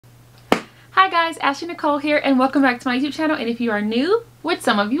Hi guys, Ashley Nicole here and welcome back to my YouTube channel. And if you are new, which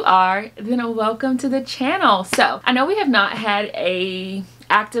some of you are, then welcome to the channel. So I know we have not had a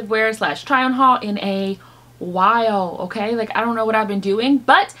activewear / try on haul in a while, okay? Like I don't know what I've been doing,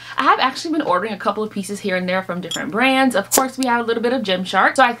 but I have actually been ordering a couple of pieces here and there from different brands. Of course, we have a little bit of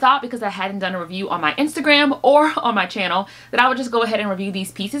Gymshark. So I thought because I hadn't done a review on my Instagram or on my channel that I would just go ahead and review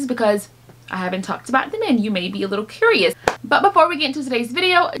these pieces because I haven't talked about them and you may be a little curious. But before we get into today's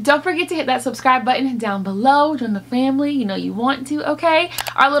video, don't forget to hit that subscribe button down below. Join the family, you know you want to, okay?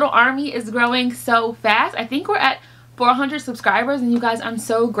 Our little army is growing so fast. I think we're at 400 subscribers and you guys, I'm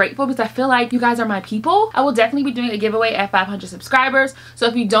so grateful because I feel like you guys are my people. I will definitely be doing a giveaway at 500 subscribers. So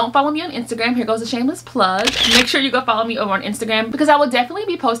if you don't follow me on Instagram, here goes a shameless plug. Make sure you go follow me over on Instagram because I will definitely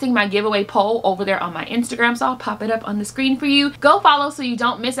be posting my giveaway poll over there on my Instagram. So I'll pop it up on the screen for you. Go follow so you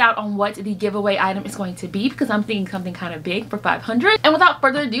don't miss out on what the giveaway item is going to be because I'm thinking something kind of big for 500. And without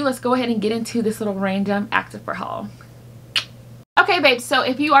further ado, let's go ahead and get into this little random activewear haul. Okay babes, so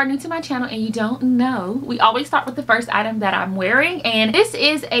if you are new to my channel and you don't know, we always start with the first item that I'm wearing, and this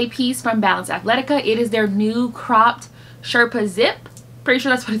is a piece from Balance Athletica. It is their new cropped Sherpa zip. Pretty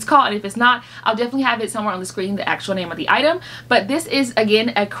sure that's what it's called, and if it's not, I'll definitely have it somewhere on the screen, the actual name of the item. But this is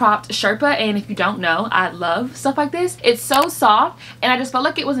again a cropped Sherpa, and if you don't know, I love stuff like this. It's so soft and I just felt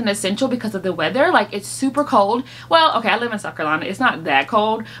like it was an essential because of the weather. Like it's super cold. Well, okay, I live in South Carolina, it's not that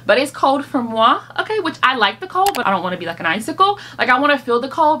cold, but it's cold for moi, okay, which I like the cold, but I don't want to be like an icicle. Like I want to feel the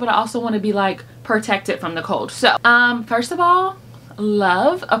cold, but I also want to be like protected from the cold. So first of all,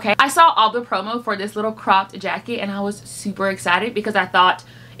 love. Okay, I saw all the promo for this little cropped jacket and I was super excited because I thought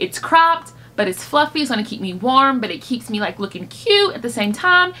it's cropped but it's fluffy, it's gonna keep me warm, but it keeps me like looking cute at the same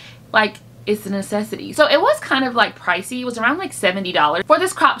time. Like it's a necessity. So it was kind of like pricey. It was around like $70 for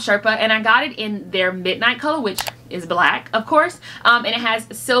this cropped Sherpa, and I got it in their midnight color, which is black of course, and it has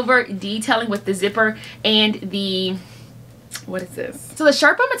silver detailing with the zipper and the, what is this? So the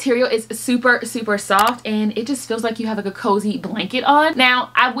Sherpa material is super soft and it just feels like you have like a cozy blanket on.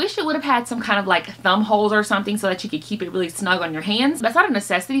 Now I wish it would have had some kind of like thumb holes or something so that you could keep it really snug on your hands. That's not a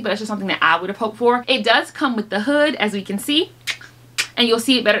necessity, but it's just something that I would have hoped for. It does come with the hood, as we can see, and you'll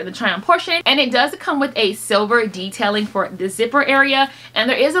see it better in the try on portion, and it does come with a silver detailing for the zipper area, and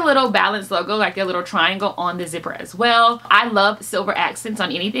there is a little Balance logo, like a little triangle on the zipper as well. I love silver accents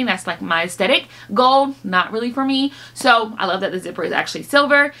on anything. That's like my aesthetic. Gold, not really for me, so I love that the zipper is actually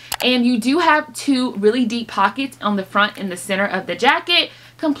silver. And you do have two really deep pockets on the front and the center of the jacket.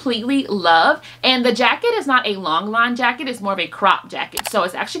 Completely love. And the jacket is not a long line jacket, it's more of a crop jacket, so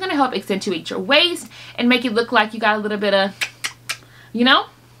it's actually going to help accentuate your waist and make it look like you got a little bit of, you know,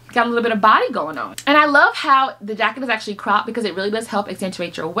 got a little bit of body going on. And I love how the jacket is actually cropped because it really does help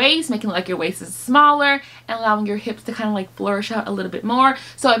accentuate your waist, making it like your waist is smaller and allowing your hips to kind of like flourish out a little bit more.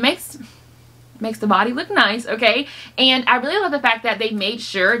 So it makes the body look nice, okay? And I really love the fact that they made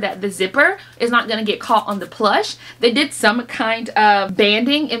sure that the zipper is not going to get caught on the plush. They did some kind of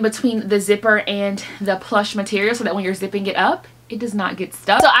banding in between the zipper and the plush material so that when you're zipping it up, it does not get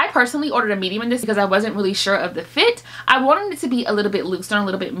stuck. So I personally ordered a medium in this because I wasn't really sure of the fit. I wanted it to be a little bit looser and a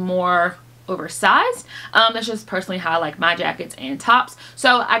little bit more oversized. That's just personally how I like my jackets and tops.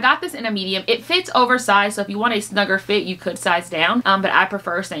 So I got this in a medium. It fits oversized, so if you want a snugger fit, you could size down. But I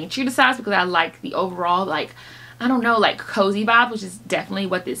prefer staying true to size because I like the overall, like, I don't know, like cozy vibe, which is definitely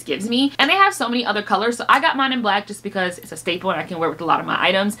what this gives me. And they have so many other colors, so I got mine in black just because it's a staple and I can wear it with a lot of my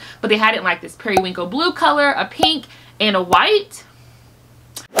items. But they had it in like this periwinkle blue color, a pink, and a white.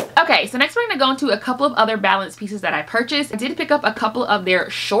 Okay, so next we're going to go into a couple of other Balance pieces that I purchased. I did pick up a couple of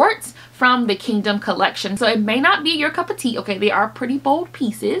their shorts from the Kingdom collection, so it may not be your cup of tea, okay? They are pretty bold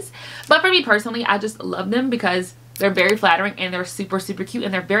pieces, but for me personally, I just love them because they're very flattering and they're super cute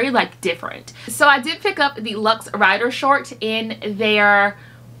and they're very like different. So I did pick up the Lux Rider short in their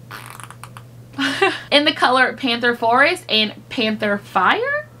in the color Panther Forest and Panther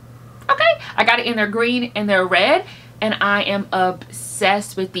Fire. Okay, I got it in their green and their red, and I am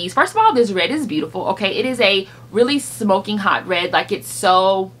obsessed with these. First of all, this red is beautiful, okay? It is a really smoking hot red. Like it's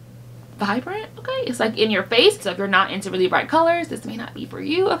so vibrant, okay? It's like in your face. So if you're not into really bright colors, this may not be for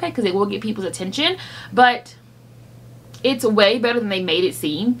you, okay? Because it will get people's attention, but it's way better than they made it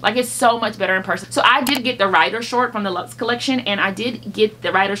seem. Like it's so much better in person. So I did get the Rider short from the Lux collection, and I did get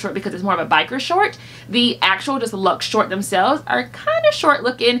the Rider short because it's more of a biker short. The actual just Lux short themselves are kind of short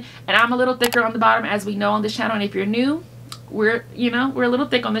looking, and I'm a little thicker on the bottom, as we know on this channel. And if you're new, we're a little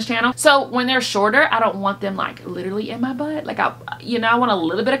thick on this channel. So when they're shorter, I don't want them like literally in my butt. Like I want a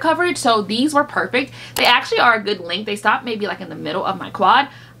little bit of coverage. So these were perfect. They actually are a good length. They stop maybe like in the middle of my quad.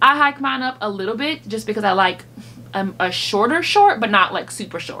 I hike mine up a little bit just because I like a shorter short, but not like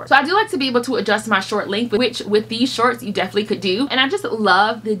super short. So I do like to be able to adjust my short length, which with these shorts you definitely could do. And I just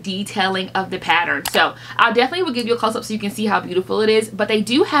love the detailing of the pattern. So I definitely will give you a close-up so you can see how beautiful it is. But they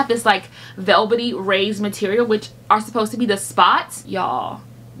do have this like velvety raised material, which are supposed to be the spots. Y'all,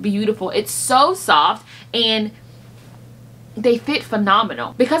 beautiful. It's so soft and they fit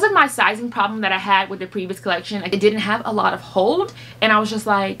phenomenal. Because of my sizing problem that I had with the previous collection, it didn't have a lot of hold, and I was just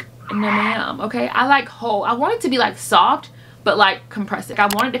like, no ma'am. Okay, I like hold. I want it to be like soft but like compressive. I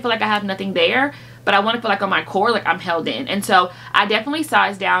want it to feel like I have nothing there, but I want to feel like on my core like I'm held in. And so I definitely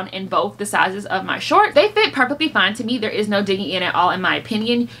sized down in both the sizes of my shorts. They fit perfectly fine to me. There is no digging in at all in my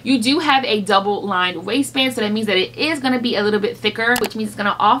opinion. You do have a double lined waistband, so that means that it is going to be a little bit thicker, which means it's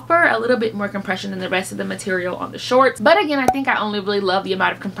going to offer a little bit more compression than the rest of the material on the shorts. But again, I think I only really love the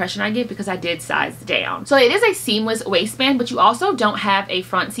amount of compression I get because I did size down. So it is a seamless waistband, but you also don't have a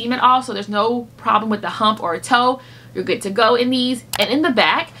front seam at all, so there's no problem with the hump or a toe. You're good to go in these. And in the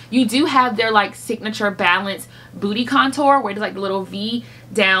back, you do have their like signature balance booty contour where it's like the little V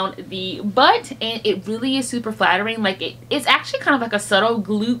down the butt, and it really is super flattering. Like it's actually kind of like a subtle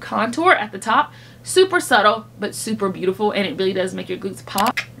glute contour at the top. Super subtle but super beautiful, and it really does make your glutes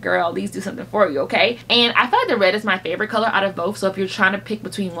pop. Girl, these do something for you, okay? And I feel like the red is my favorite color out of both, so if you're trying to pick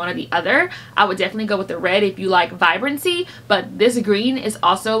between one or the other, I would definitely go with the red if you like vibrancy. But this green is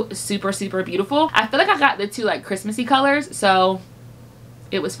also super beautiful. I feel like I got the two like Christmassy colors, so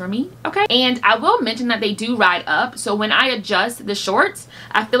it was for me, okay? And I will mention that they do ride up, so when I adjust the shorts,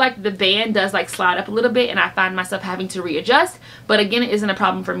 I feel like the band does like slide up a little bit, and I find myself having to readjust. But again, it isn't a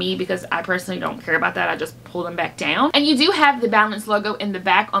problem for me because I personally don't care about that. I just pull them back down. And you do have the Balance logo in the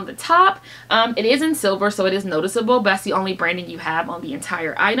back on the top. It is in silver, so it is noticeable, but that's the only branding you have on the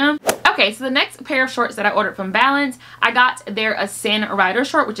entire item. Okay, so the next pair of shorts that I ordered from Balance, I got their Ascend Rider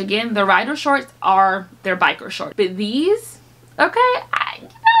short, which again, the Rider shorts are their biker shorts. But these, okay,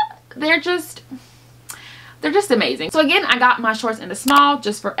 they're just amazing. So again, I got my shorts in the small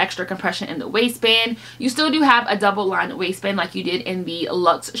just for extra compression in the waistband. You still do have a double lined waistband like you did in the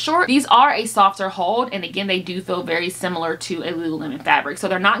Lux short. These are a softer hold, and again, they do feel very similar to a Lululemon fabric, so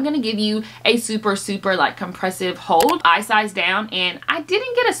they're not going to give you a super like compressive hold. I sized down and I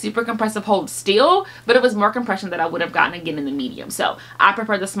didn't get a super compressive hold still, but it was more compression that I would have gotten again in the medium. So I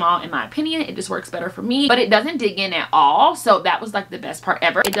prefer the small in my opinion. It just works better for me, but it doesn't dig in at all, so that was like the best part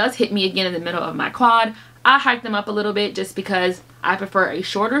ever. It does hit me again in the middle of my quad. I hiked them up a little bit just because I prefer a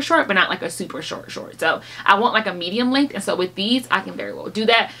shorter short, but not like a super short short. So I want like a medium length, and so with these I can very well do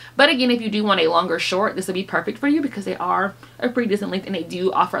that. But again, if you do want a longer short, this will be perfect for you because they are a pretty decent length and they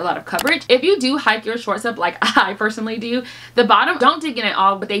do offer a lot of coverage. If you do hike your shorts up like I personally do, the bottom don't dig in at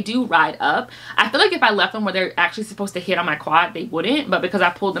all, but they do ride up. I feel like if I left them where they're actually supposed to hit on my quad, they wouldn't, but because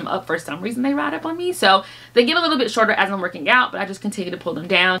I pulled them up for some reason, they ride up on me. So they get a little bit shorter as I'm working out, but I just continue to pull them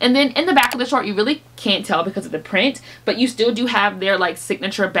down. And then in the back of the short, you really can't tell because of the print, but you still do have their like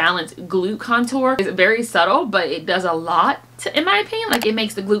signature balance glute contour. It's very subtle, but it does a lot in my opinion. Like it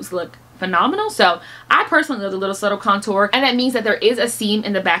makes the glutes look phenomenal. So I personally love the little subtle contour, and that means that there is a seam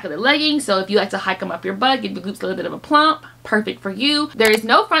in the back of the leggings, so if you like to hike them up your butt, give the glutes a little bit of a plump, perfect for you. There is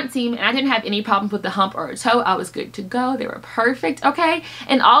no front seam, and I didn't have any problems with the hump or a toe. I was good to go. They were perfect, okay?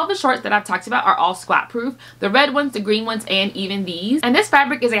 And all of the shorts that I've talked about are all squat proof. The red ones, the green ones, and even these. And this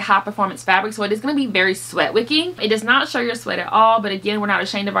fabric is a high performance fabric, so it is going to be very sweat wicking. It does not show your sweat at all, but again, we're not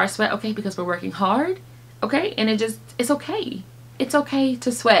ashamed of our sweat, okay? Because we're working hard, okay? And it's okay. It's okay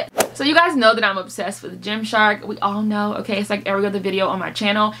to sweat. So you guys know that I'm obsessed with Gymshark. We all know, okay? It's like every other video on my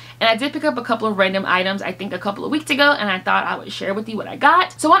channel. And I did pick up a couple of random items, I think a couple of weeks ago, and I thought I would share with you what I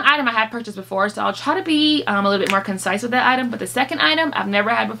got. So one item I had purchased before, so I'll try to be a little bit more concise with that item. But the second item I've never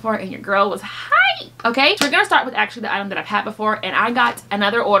had before, and your girl was hype. Okay, so we're gonna start with actually the item that I've had before, and I got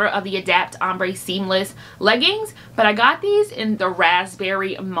another order of the Adapt Ombre seamless leggings, but I got these in the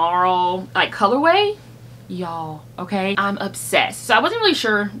raspberry marl like colorway. Y'all, okay, I'm obsessed. So I wasn't really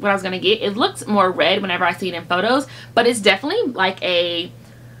sure what I was gonna get. It looks more red whenever I see it in photos, but it's definitely like a,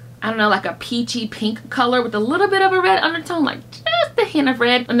 I don't know, like a peachy pink color with a little bit of a red undertone, like just a hint of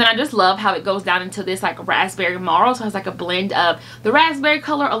red. And then I just love how it goes down into this like raspberry marl, so it's like a blend of the raspberry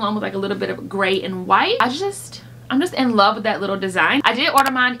color along with like a little bit of gray and white. I'm just in love with that little design. I did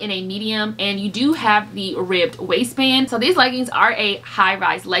order mine in a medium, and you do have the ribbed waistband. So these leggings are a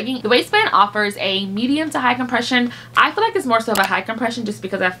high-rise legging. The waistband offers a medium to high compression. I feel like it's more so of a high compression just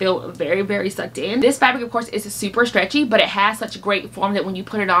because I feel very sucked in. This fabric, of course, is super stretchy, but it has such great form that when you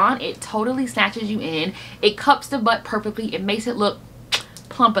put it on, it totally snatches you in. It cups the butt perfectly. It makes it look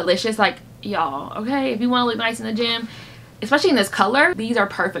plumpalicious, like, y'all, okay? If you want to look nice in the gym, especially in this color, these are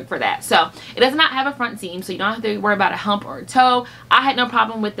perfect for that. So it does not have a front seam, so you don't have to worry about a hump or a toe. I had no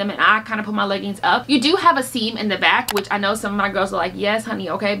problem with them, and I kind of put my leggings up. You do have a seam in the back, which I know some of my girls are like, yes honey,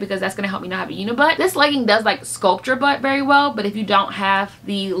 okay, because that's going to help me not have a unibutt. This legging does like sculpt your butt very well, but if you don't have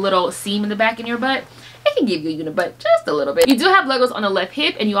the little seam in the back in your butt, it can give you a unibutt just a little bit. You do have logos on the left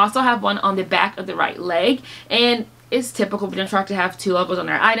hip, and you also have one on the back of the right leg, and it's typical for Gymshark to have 2 logos on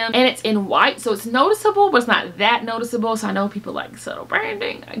their item, and it's in white, so it's noticeable, but it's not that noticeable. So I know people like subtle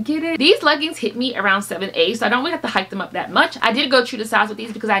branding, I get it. These leggings hit me around 7A, so I don't really have to hike them up that much. I did go true to size with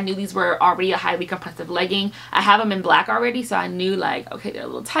these because I knew these were already a highly compressive legging. I have them in black already, so I knew like, okay, they're a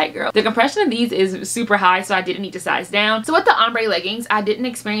little tight, girl. The compression of these is super high, so I didn't need to size down. So with the ombre leggings, I didn't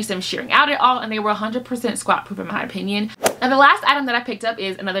experience them shearing out at all, and they were 100% squat proof in my opinion. Now the last item that I picked up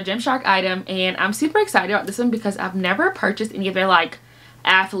is another Gymshark item, and I'm super excited about this one because I've never purchased any of their like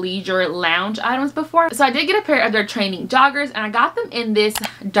athleisure lounge items before. So I did get a pair of their training joggers, and I got them in this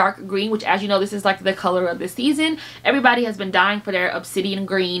dark green, which as you know, this is like the color of the season. Everybody has been dying for their obsidian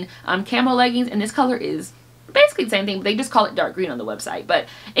green camo leggings, and this color is basically the same thing, but they just call it dark green on the website, but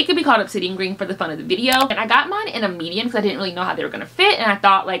it could be called obsidian green for the fun of the video. And I got mine in a medium because I didn't really know how they were going to fit, and I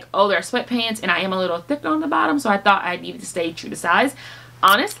thought like, oh, they're sweatpants and I am a little thicker on the bottom, so I thought I needed to stay true to size.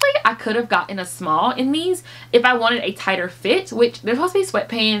 Honestly, I could have gotten a small in these if I wanted a tighter fit, which they're supposed to be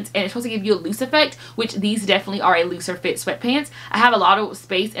sweatpants and it's supposed to give you a loose effect, which these definitely are a looser fit sweatpants. I have a lot of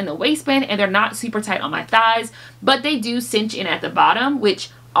space in the waistband, and they're not super tight on my thighs, but they do cinch in at the bottom,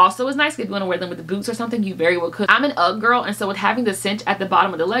 which also is nice. If you want to wear them with the boots or something, you very well could. I'm an UGG girl, and so with having the cinch at the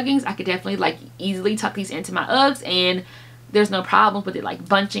bottom of the leggings, I could definitely like easily tuck these into my UGGs, and there's no problem with it like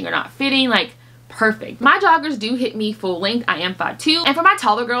bunching or not fitting. Like, perfect. My joggers do hit me full length. I am 5'2", and for my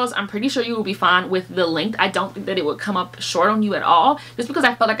taller girls, I'm pretty sure you will be fine with the length. I don't think that it would come up short on you at all, just because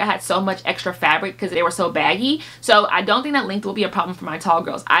I felt like I had so much extra fabric because they were so baggy. So I don't think that length will be a problem for my tall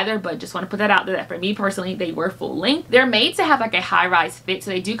girls either, but just want to put that out there that for me personally, they were full length. They're made to have like a high-rise fit,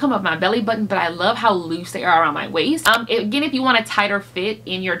 so they do come up my belly button, but I love how loose they are around my waist. Again, if you want a tighter fit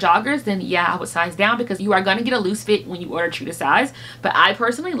in your joggers, then yeah, I would size down because you are going to get a loose fit when you order true to size. But I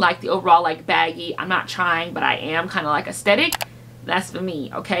personally like the overall like baggy, I'm not trying, but I am kind of like aesthetic. That's for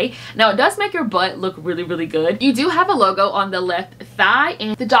me, okay? Now it does make your butt look really, really good. You do have a logo on the left thigh,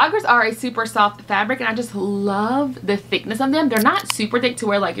 and the joggers are a super soft fabric, and I just love the thickness of them. They're not super thick to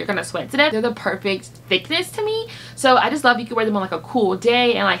where like you're gonna sweat to death. They're the perfect thickness to me. So I just love you can wear them on like a cool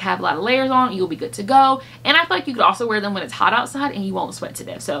day and like have a lot of layers on, and you'll be good to go. And I feel like you could also wear them when it's hot outside and you won't sweat to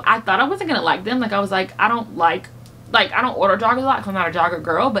death. So I thought I wasn't gonna like them. Like I was like, I don't order joggers a lot because I'm not a jogger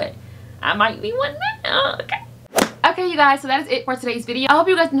girl, but I might be one now. Okay, you guys, so that is it for today's video. I hope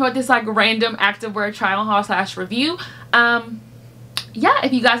you guys enjoyed this like random activewear try on haul slash review. Yeah,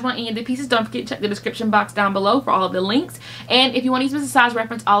 if you guys want any of the pieces, don't forget to check the description box down below for all of the links. And if you want to use this as a size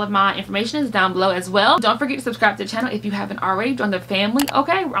reference, all of my information is down below as well. Don't forget to subscribe to the channel if you haven't already. Join the family.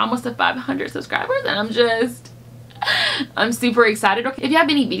 Okay, we're almost at 500 subscribers, and I'm super excited. Okay, if you have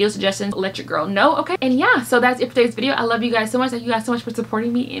any video suggestions, let your girl know. Okay, and yeah, so that's it for today's video. I love you guys so much. Thank you guys so much for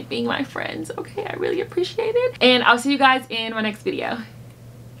supporting me and being my friends. Okay, I really appreciate it, and I'll see you guys in my next video.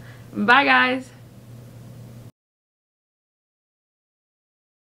 Bye guys.